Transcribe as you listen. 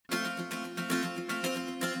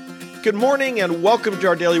Good morning and welcome to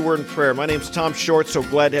our Daily Word and Prayer. My name is Tom Short, so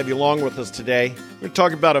glad to have you along with us today. We're going to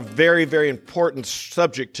talk about a very, very important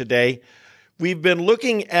subject today. We've been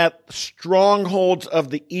looking at strongholds of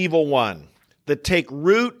the evil one that take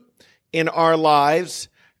root in our lives,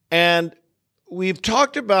 and we've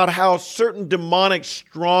talked about how certain demonic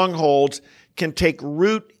strongholds can take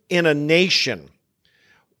root in a nation.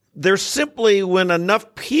 They're simply when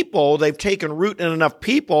enough people, they've taken root in enough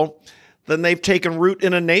people, then they've taken root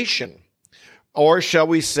in a nation. Or shall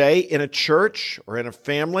we say, in a church or in a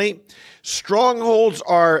family. Strongholds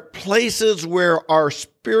are places where our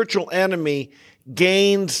spiritual enemy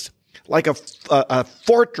gains like a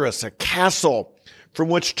fortress, a castle from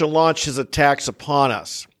which to launch his attacks upon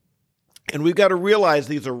us. And we've got to realize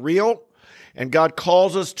these are real, and God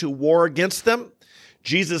calls us to war against them.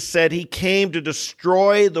 Jesus said he came to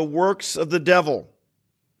destroy the works of the devil.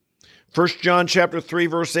 1 John chapter 3,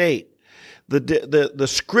 verse 8. The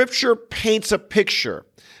scripture paints a picture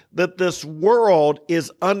that this world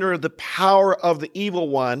is under the power of the evil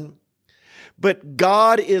one, but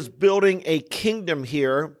God is building a kingdom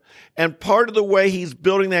here, and part of the way he's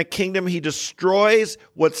building that kingdom, he destroys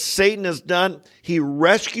what Satan has done. He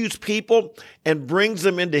rescues people and brings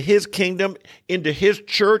them into his kingdom, into his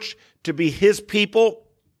church, to be his people.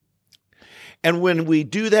 And when we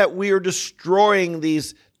do that, we are destroying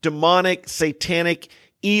these demonic, satanic,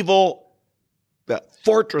 evil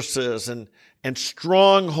fortresses and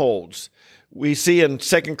strongholds. We see in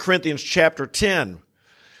 2 Corinthians chapter 10,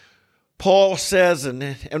 Paul says, and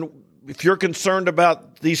if you're concerned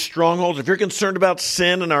about these strongholds, if you're concerned about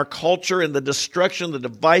sin in our culture and the destruction, the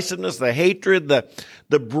divisiveness, the hatred,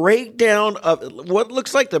 the breakdown of what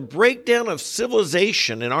looks like the breakdown of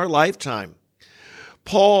civilization in our lifetime,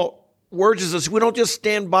 Paul urges us, we don't just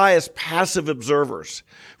stand by as passive observers.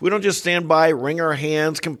 We don't just stand by, wring our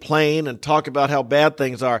hands, complain, and talk about how bad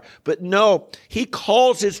things are. But no, he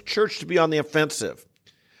calls his church to be on the offensive.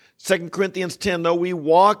 2 Corinthians 10, though we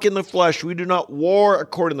walk in the flesh, we do not war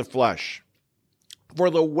according to the flesh. For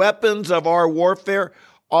the weapons of our warfare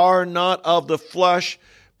are not of the flesh,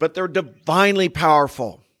 but they're divinely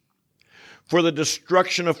powerful for the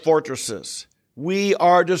destruction of fortresses. We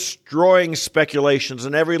are destroying speculations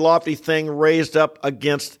and every lofty thing raised up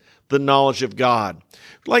against the knowledge of God.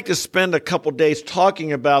 I'd like to spend a couple days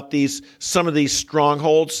talking about some of these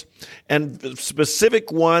strongholds and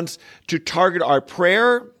specific ones to target our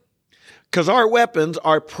prayer, because our weapons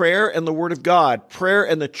are prayer and the Word of God, prayer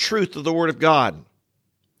and the truth of the Word of God.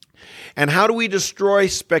 And how do we destroy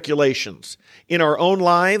speculations? In our own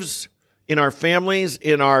lives, in our families,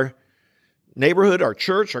 in our neighborhood, our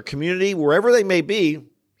church, our community, wherever they may be,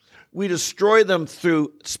 we destroy them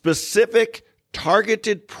through specific,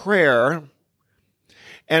 targeted prayer,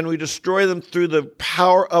 and we destroy them through the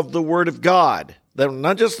power of the Word of God. That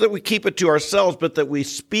not just that we keep it to ourselves, but that we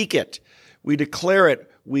speak it, we declare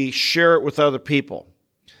it, we share it with other people.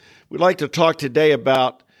 We'd like to talk today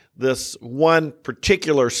about this one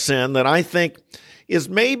particular sin that I think is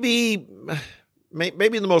maybe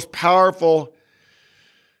the most powerful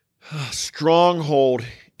stronghold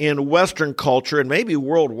in Western culture and maybe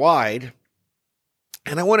worldwide.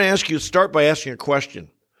 And I want to start by asking a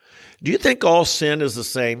question. Do you think all sin is the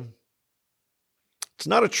same? It's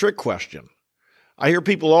not a trick question. I hear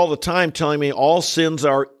people all the time telling me all sins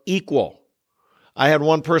are equal. I had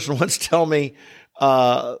one person once tell me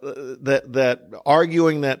that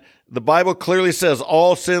arguing that the Bible clearly says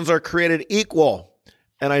all sins are created equal.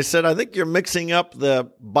 And I said, I think you're mixing up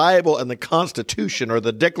the Bible and the Constitution or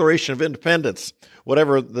the Declaration of Independence,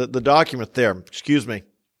 whatever the document there. Excuse me.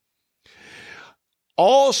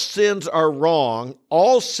 All sins are wrong.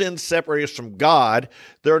 All sins separate us from God.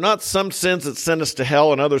 There are not some sins that send us to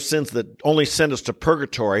hell and other sins that only send us to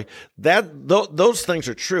purgatory. Those things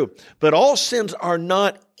are true. But all sins are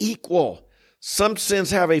not equal. Some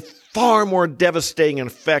sins have a far more devastating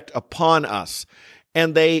effect upon us.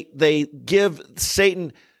 And they give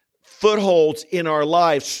Satan footholds in our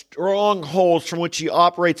lives, strongholds from which he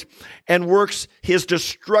operates and works his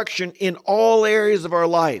destruction in all areas of our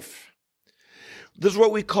life. This is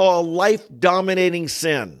what we call a life-dominating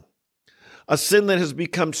sin, a sin that has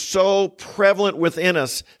become so prevalent within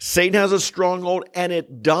us. Satan has a stronghold and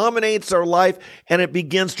it dominates our life and it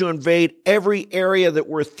begins to invade every area that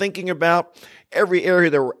we're thinking about, every area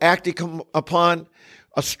that we're acting upon.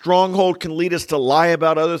 A stronghold can lead us to lie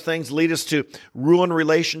about other things, lead us to ruin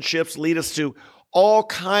relationships, lead us to all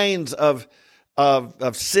kinds of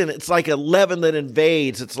sin. It's like a leaven that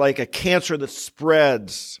invades. It's like a cancer that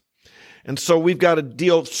spreads. And so we've got to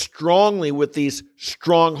deal strongly with these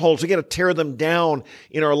strongholds. We got to tear them down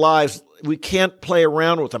in our lives can't play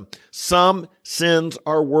around with them. Some sins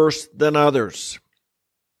are worse than others.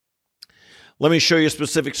 Let me show you a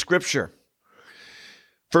specific scripture.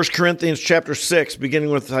 1 Corinthians chapter 6, beginning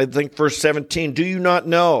with, I think, verse 17. Do you not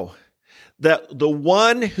know that the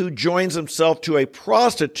one who joins himself to a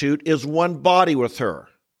prostitute is one body with her?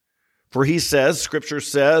 For he says, Scripture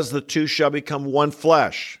says, the two shall become one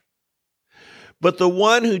flesh. But the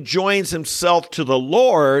one who joins himself to the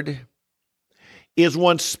Lord is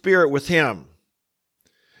one spirit with him.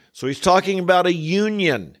 So he's talking about a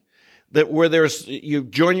union, that where you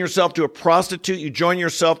join yourself to a prostitute, you join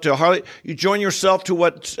yourself to a harlot, you join yourself to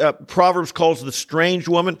what Proverbs calls the strange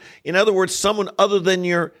woman. In other words, someone other than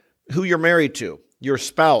who you're married to, your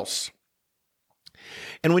spouse.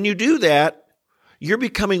 And when you do that, you're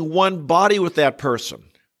becoming one body with that person.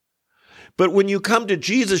 But when you come to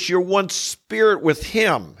Jesus, you're one spirit with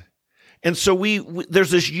him. And so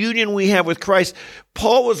there's this union we have with Christ.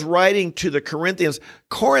 Paul was writing to the Corinthians.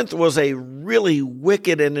 Corinth was a really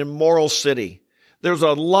wicked and immoral city. There's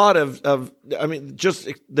a lot just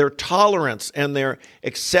their tolerance and their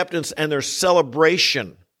acceptance and their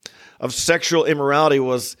celebration of sexual immorality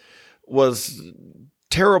was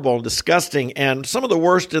terrible and disgusting, and some of the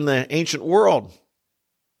worst in the ancient world.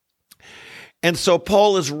 And so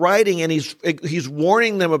Paul is writing, and he's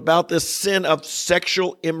warning them about this sin of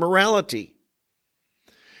sexual immorality.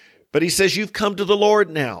 But he says, you've come to the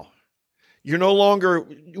Lord now. You're no longer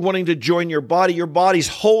wanting to join your body. Your body's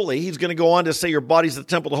holy. He's going to go on to say your body's the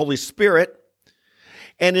temple of the Holy Spirit.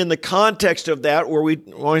 And in the context of that, where we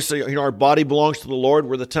always say, our body belongs to the Lord,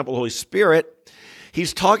 we're the temple of the Holy Spirit,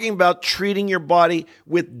 he's talking about treating your body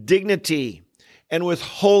with dignity and with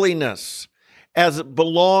holiness, as it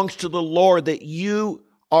belongs to the Lord, that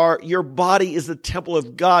your body is the temple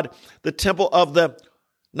of God, the temple of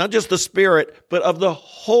not just the Spirit, but of the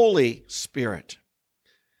Holy Spirit.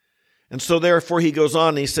 And so therefore he goes on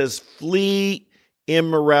and he says, flee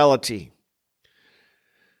immorality.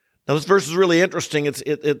 Now this verse is really interesting.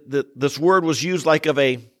 This word was used like of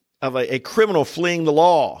a criminal fleeing the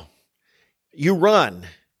law. You run.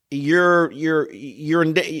 You're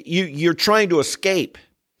trying to escape.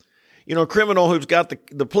 A criminal who's got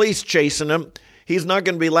the police chasing him, he's not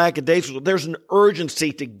going to be lackadaisical. There's an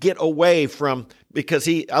urgency to get away from, because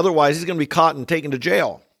otherwise he's going to be caught and taken to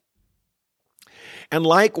jail. And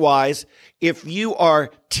likewise, if you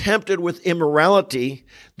are tempted with immorality,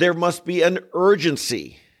 there must be an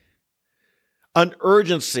urgency. An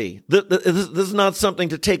urgency. This is not something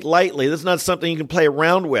to take lightly. This is not something you can play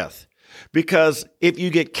around with. Because if you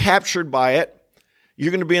get captured by it,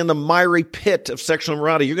 you're going to be in the miry pit of sexual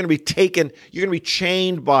immorality. You're going to be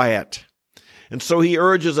chained by it. And so he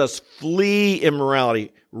urges us, flee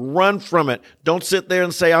immorality, run from it. Don't sit there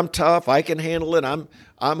and say, I'm tough, I can handle it, I'm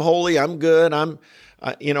holy, I'm good, I'm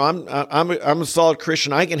a solid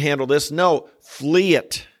Christian, I can handle this. No, flee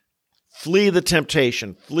it. Flee the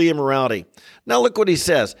temptation, flee immorality. Now look what he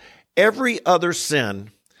says. Every other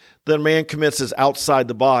sin that a man commits is outside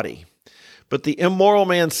the body, but the immoral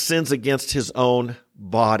man sins against his own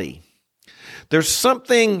body. There's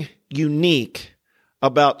something unique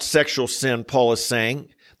about sexual sin, Paul is saying,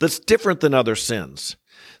 that's different than other sins.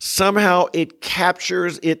 Somehow it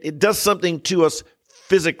captures, it does something to us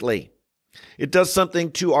physically. It does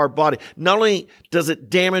something to our body. Not only does it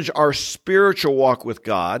damage our spiritual walk with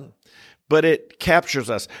God, but it captures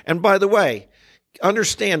us. And by the way,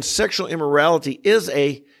 understand sexual immorality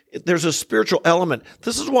there's a spiritual element.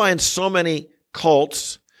 This is why in so many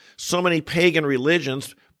cults, so many pagan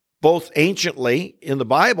religions, both anciently in the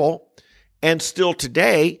Bible and still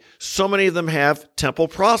today, so many of them have temple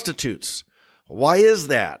prostitutes. Why is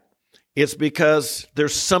that? It's because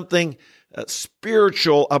there's something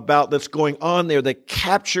spiritual about that's going on there that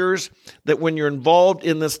captures, that when you're involved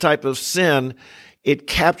in this type of sin, it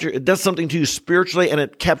does something to you spiritually, and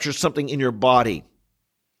it captures something in your body.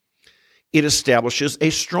 It establishes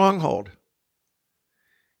a stronghold.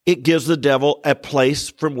 It gives the devil a place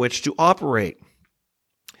from which to operate.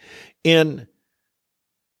 In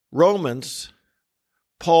Romans,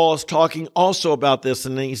 Paul is talking also about this,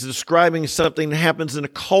 and he's describing something that happens in a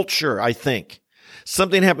culture, I think.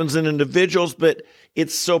 Something happens in individuals, but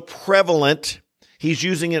it's so prevalent. He's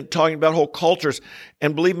using it, talking about whole cultures.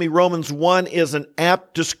 And believe me, Romans 1 is an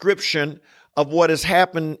apt description of what has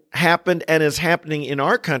happened and is happening in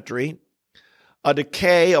our country. A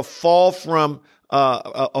decay, a fall from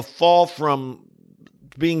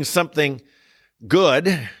being something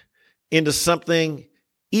good into something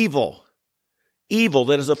evil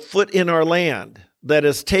that is afoot in our land, that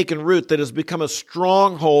has taken root, that has become a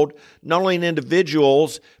stronghold, not only in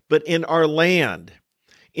individuals, but in our land.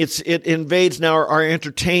 It invades now our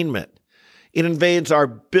entertainment. It invades our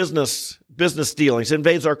business dealings. It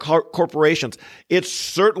invades our corporations. It's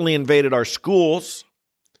certainly invaded our schools.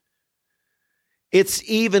 It's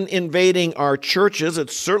even invading our churches.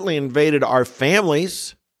 It's certainly invaded our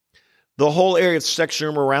families. The whole area of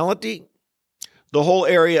sexual immorality, the whole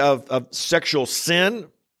area of sexual sin,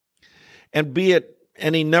 and be it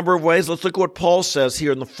any number of ways. Let's look at what Paul says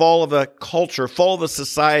here in the fall of a culture, fall of a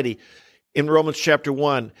society in Romans chapter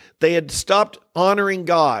 1. They had stopped honoring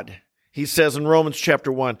God. He says in Romans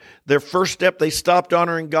chapter 1, their first step, they stopped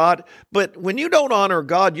honoring God. But when you don't honor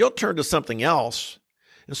God, you'll turn to something else.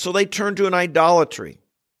 And so they turned to an idolatry.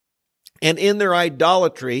 And in their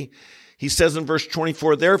idolatry, he says in verse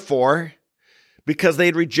 24, therefore, because they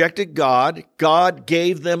had rejected God, God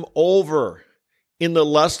gave them over in the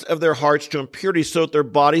lust of their hearts to impurity so that their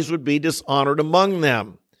bodies would be dishonored among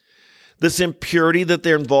them. This impurity that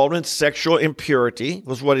they're involved in, sexual impurity,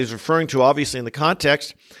 was what he's referring to, obviously, in the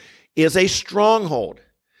context, is a stronghold.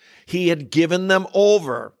 He had given them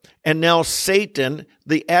over. And now Satan,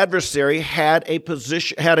 the adversary, had a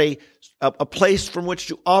position, had a place from which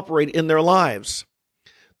to operate in their lives.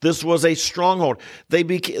 This was a stronghold. They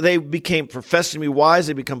became professing to be wise.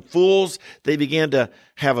 They become fools. They began to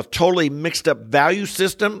have a totally mixed up value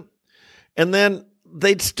system. And then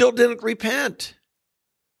they still didn't repent.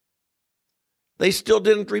 They still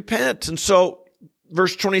didn't repent. And so,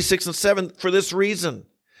 verse 26 and 7, for this reason,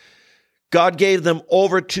 God gave them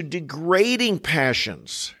over to degrading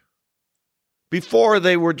passions. Before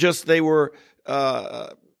they were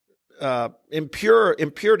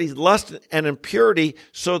impurity, lust and impurity,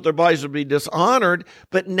 so that their bodies would be dishonored,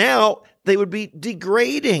 but now they would be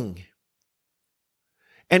degrading.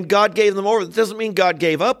 And God gave them over. It doesn't mean God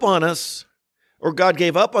gave up on us or God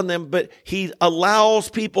gave up on them, but he allows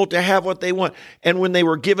people to have what they want. And when they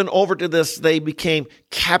were given over to this, they became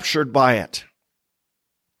captured by it.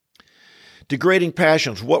 Degrading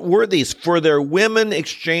passions. What were these? For their women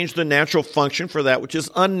exchanged the natural function for that which is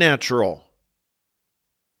unnatural.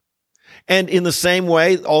 And in the same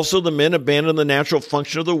way, also the men abandoned the natural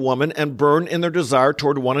function of the woman and burned in their desire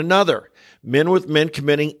toward one another, men with men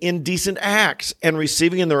committing indecent acts and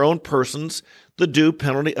receiving in their own persons the due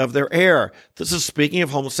penalty of their error. This is speaking of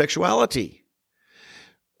homosexuality.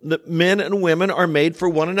 The men and women are made for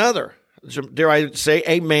one another. Dare I say,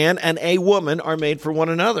 a man and a woman are made for one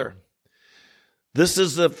another. This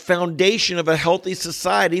is the foundation of a healthy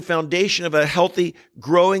society, foundation of a healthy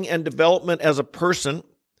growing and development as a person.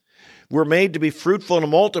 We're made to be fruitful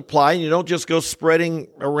and multiply, and you don't just go spreading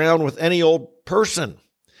around with any old person.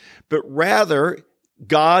 But rather,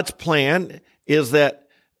 God's plan is that,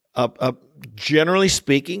 generally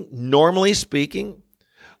speaking, normally speaking,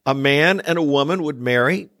 a man and a woman would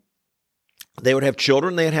marry, they would have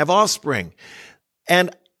children, they'd have offspring.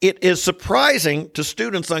 And it is surprising to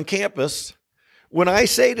students on campus when I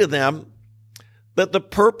say to them that the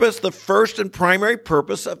first and primary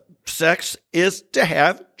purpose of sex is to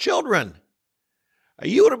have children.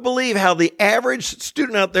 You would believe how the average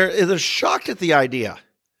student out there is shocked at the idea.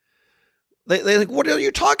 They think, what are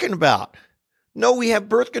you talking about? No, we have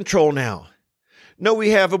birth control now. No, we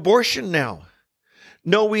have abortion now.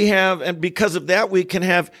 No, we have, and because of that, we can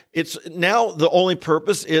have, it's now the only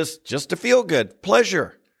purpose is just to feel good,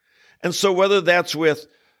 pleasure. And so whether that's with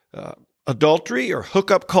adultery or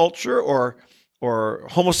hookup culture or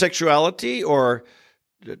homosexuality or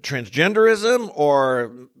transgenderism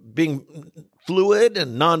or being fluid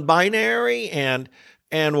and non-binary and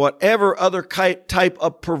whatever other type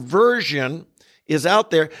of perversion is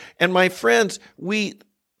out there. And my friends, we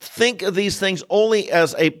think of these things only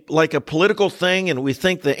as like a political thing, and we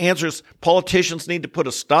think the answer is politicians need to put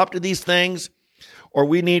a stop to these things, or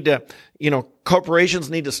we need to, corporations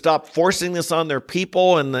need to stop forcing this on their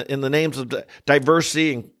people in the names of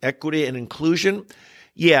diversity and equity and inclusion.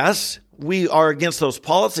 Yes, we are against those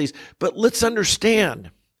policies, but let's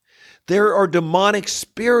understand, there are demonic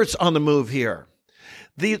spirits on the move here.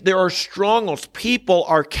 There are strongholds. People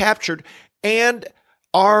are captured, and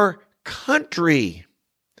our country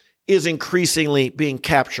is increasingly being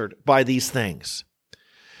captured by these things.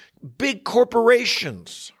 Big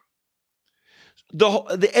corporations,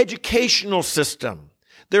 the educational system.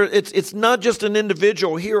 It's not just an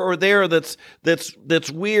individual here or there that's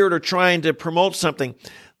weird or trying to promote something.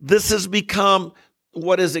 This has become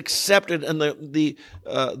what is accepted and the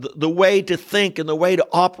way to think and the way to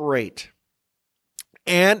operate.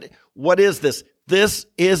 And what is this? This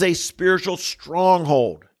is a spiritual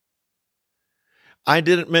stronghold. I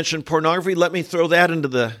didn't mention pornography. Let me throw that into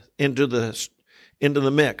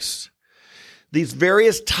the mix. These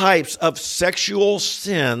various types of sexual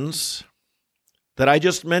sins that I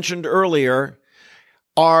just mentioned earlier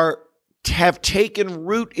are have taken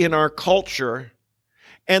root in our culture,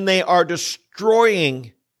 and they are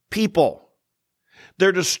destroying people.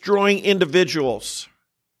 They're destroying individuals.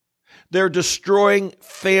 They're destroying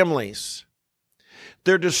families.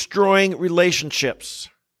 They're destroying relationships.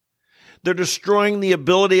 They're destroying the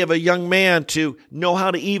ability of a young man to know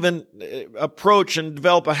how to even approach and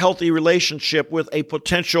develop a healthy relationship with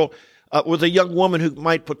with a young woman who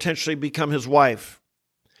might potentially become his wife.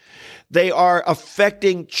 They are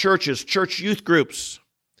affecting churches, church youth groups.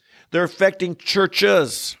 They're affecting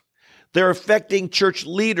churches. They're affecting church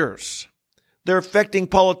leaders. They're affecting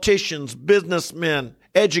politicians, businessmen,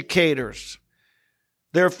 educators.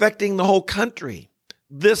 They're affecting the whole country.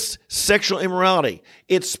 This sexual immorality,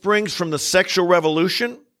 it springs from the sexual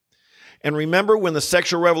revolution. And remember when the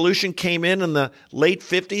sexual revolution came in the late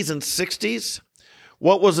 50s and 60s?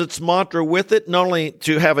 What was its mantra with it? Not only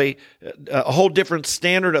to have a whole different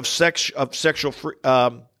standard of sexual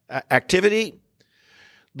activity.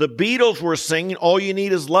 The Beatles were singing, "All you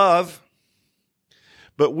need is love."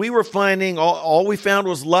 But we were finding, all we found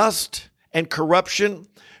was lust and corruption,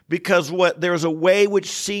 because there's a way which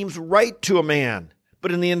seems right to a man,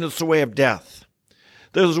 but in the end it's a way of death.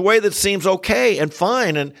 There's a way that seems okay and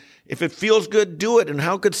fine, and if it feels good, do it. And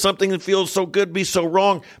how could something that feels so good be so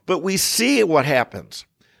wrong? But we see what happens.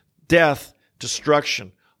 Death,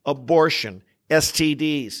 destruction, abortion,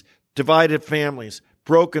 STDs, divided families,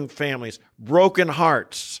 broken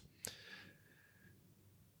hearts.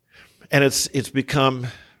 And it's become,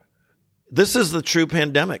 this is the true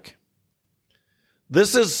pandemic.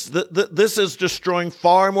 This is destroying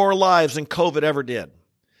far more lives than COVID ever did.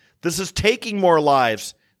 This is taking more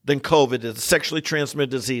lives than COVID, the sexually transmitted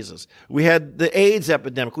diseases. We had the AIDS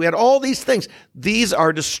epidemic. We had all these things. These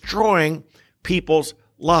are destroying people's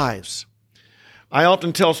lives. I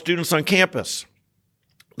often tell students on campus,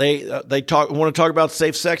 they want to talk about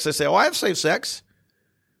safe sex. I say, "Oh, I have safe sex."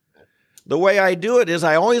 The way I do it is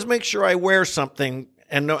I always make sure I wear something,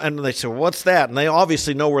 and they say, "Well, what's that?" And they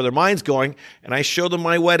obviously know where their mind's going, and I show them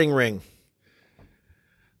my wedding ring.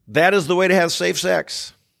 That is the way to have safe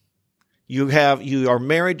sex. You are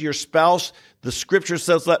married to your spouse. The scripture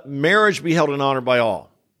says, "Let marriage be held in honor by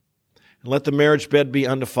all, and let the marriage bed be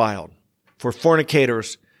undefiled. For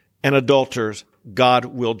fornicators and adulterers, God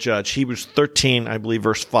will judge." Hebrews 13, I believe,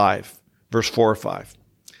 verse 4 or 5.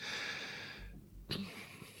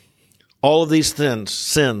 All of these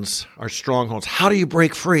sins are strongholds. How do you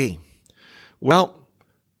break free? Well,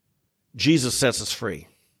 Jesus sets us free.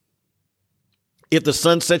 If the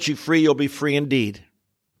Son sets you free, you'll be free indeed.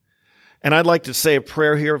 And I'd like to say a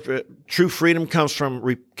prayer here. True freedom comes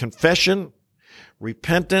from confession,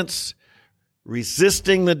 repentance,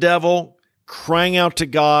 resisting the devil, crying out to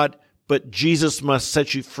God, but Jesus must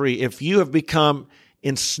set you free. If you have become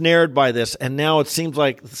ensnared by this, and now it seems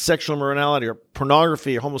like sexual immorality or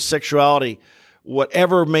pornography or homosexuality,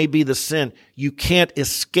 whatever may be the sin, you can't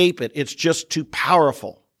escape it. It's just too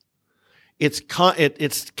powerful. It's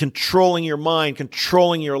controlling your mind,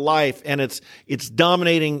 controlling your life, and it's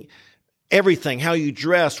dominating everything, how you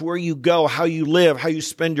dress, where you go, how you live, how you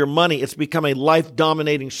spend your money. It's become a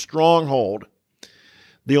life-dominating stronghold.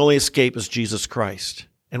 The only escape is Jesus Christ.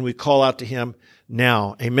 And we call out to him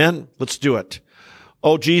now. Amen? Let's do it.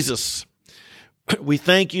 Oh, Jesus, we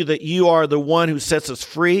thank you that you are the one who sets us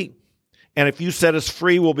free. And if you set us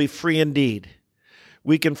free, we'll be free indeed.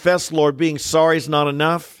 We confess, Lord, being sorry is not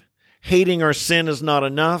enough. Hating our sin is not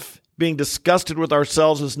enough. Being disgusted with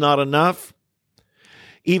ourselves is not enough.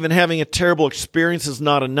 Even having a terrible experience is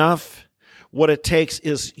not enough. What it takes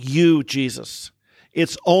is you, Jesus.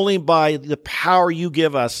 It's only by the power you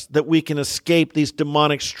give us that we can escape these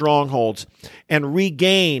demonic strongholds and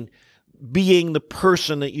regain being the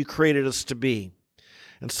person that you created us to be.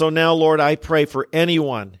 And so now, Lord, I pray for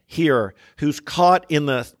anyone here who's caught in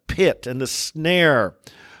the pit and the snare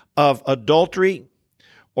of adultery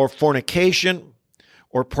or fornication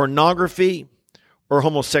or pornography or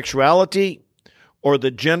homosexuality or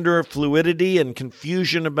the gender fluidity and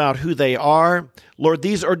confusion about who they are. Lord,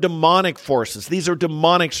 these are demonic forces. These are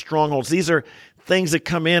demonic strongholds. These are things that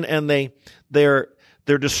come in and they're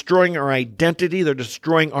destroying our identity. They're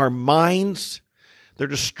destroying our minds. They're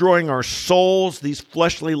destroying our souls. These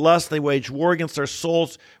fleshly lusts, they wage war against our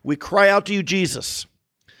souls. We cry out to you, Jesus,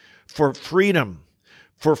 for freedom,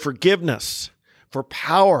 for forgiveness, for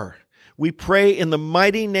power. We pray in the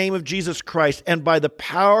mighty name of Jesus Christ and by the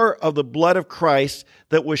power of the blood of Christ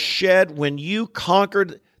that was shed when you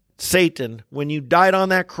conquered Satan, when you died on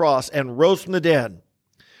that cross and rose from the dead.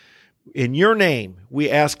 In your name,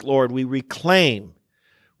 we ask, Lord, we reclaim,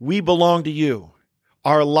 we belong to you.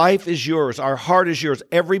 Our life is yours. Our heart is yours.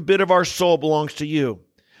 Every bit of our soul belongs to you.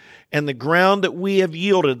 and the ground that we have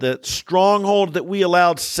yielded, the stronghold that we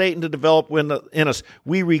allowed Satan to develop in us,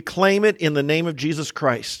 we reclaim it in the name of Jesus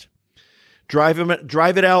Christ. Drive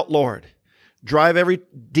it out, Lord. Drive every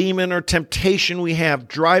demon or temptation we have.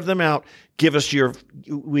 Drive them out.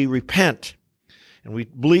 We repent, and we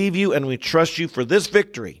believe you, and we trust you for this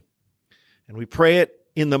victory. And we pray it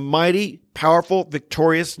in the mighty, powerful,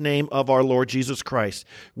 victorious name of our Lord Jesus Christ.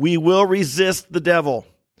 We will resist the devil.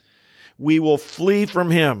 We will flee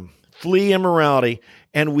from him, flee immorality,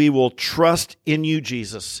 and we will trust in you,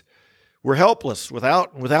 Jesus. We're helpless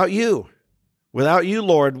without you. Without you,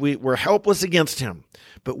 Lord, we're helpless against him.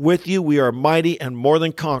 But with you, we are mighty and more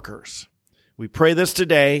than conquerors. We pray this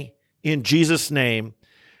today in Jesus' name.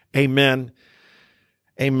 Amen,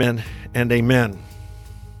 amen, and amen.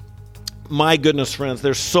 My goodness, friends,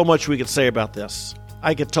 there's so much we could say about this.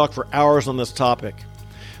 I could talk for hours on this topic.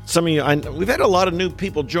 Some of you, we've had a lot of new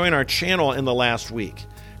people join our channel in the last week.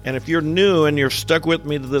 And if you're new and you're stuck with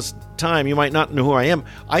me to this time, you might not know who I am.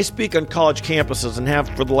 I speak on college campuses and have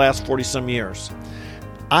for the last 40-some years.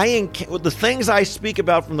 The things I speak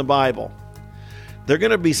about from the Bible, they're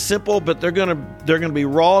going to be simple, but they're going to be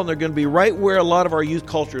raw, and they're going to be right where a lot of our youth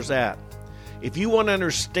culture is at. If you want to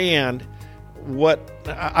understand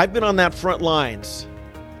I've been on that front lines,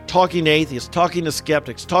 talking to atheists, talking to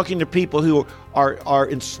skeptics, talking to people who are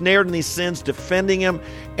ensnared in these sins, defending them,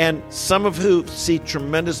 and some of who see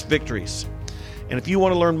tremendous victories. And if you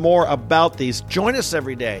want to learn more about these, join us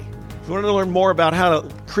every day. If you want to learn more about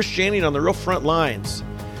Christianity on the real front lines,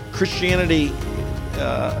 Christianity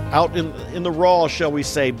out in the raw, shall we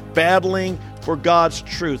say, battling for God's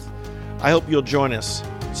truth, I hope you'll join us.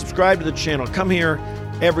 Subscribe to the channel. Come here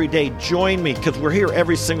every day. Join me, because we're here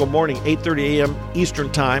every single morning, 8:30 a.m.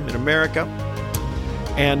 Eastern Time in America.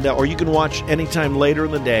 And or you can watch anytime later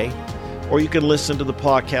in the day, or you can listen to the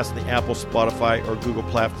podcast on the Apple, Spotify, or Google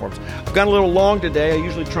platforms. I've gone a little long today. I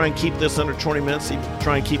usually try and keep this under 20 minutes, even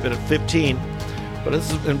try and keep it at 15. But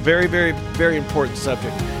this is a very, very, very important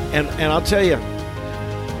subject. And I'll tell you,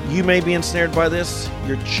 you may be ensnared by this.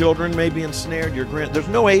 Your children may be ensnared. There's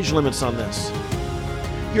no age limits on this.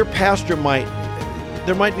 Your pastor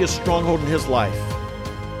there might be a stronghold in his life.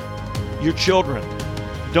 Your children,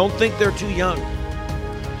 don't think they're too young.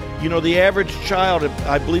 You know, the average child,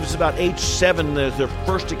 I believe it's about age 7, there's their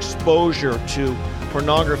first exposure to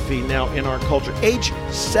pornography now in our culture. Age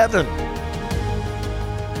 7.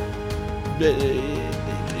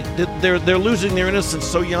 They're losing their innocence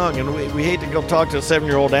so young, and we hate to go talk to a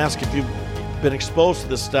 7-year-old, ask if you've been exposed to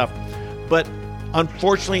this stuff. But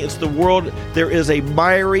unfortunately, it's the world. There is a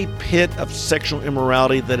miry pit of sexual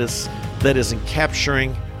immorality that is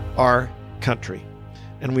capturing our country,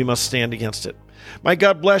 and we must stand against it. Might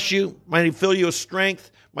God bless you. Might He fill you with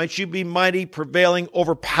strength. Might you be mighty, prevailing,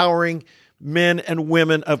 overpowering men and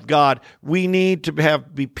women of God. We need to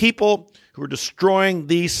be people who are destroying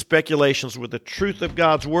these speculations with the truth of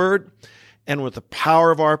God's word and with the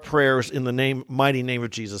power of our prayers in the mighty name of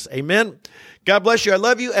Jesus. Amen. God bless you. I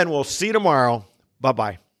love you, and we'll see you tomorrow.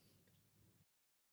 Bye-bye.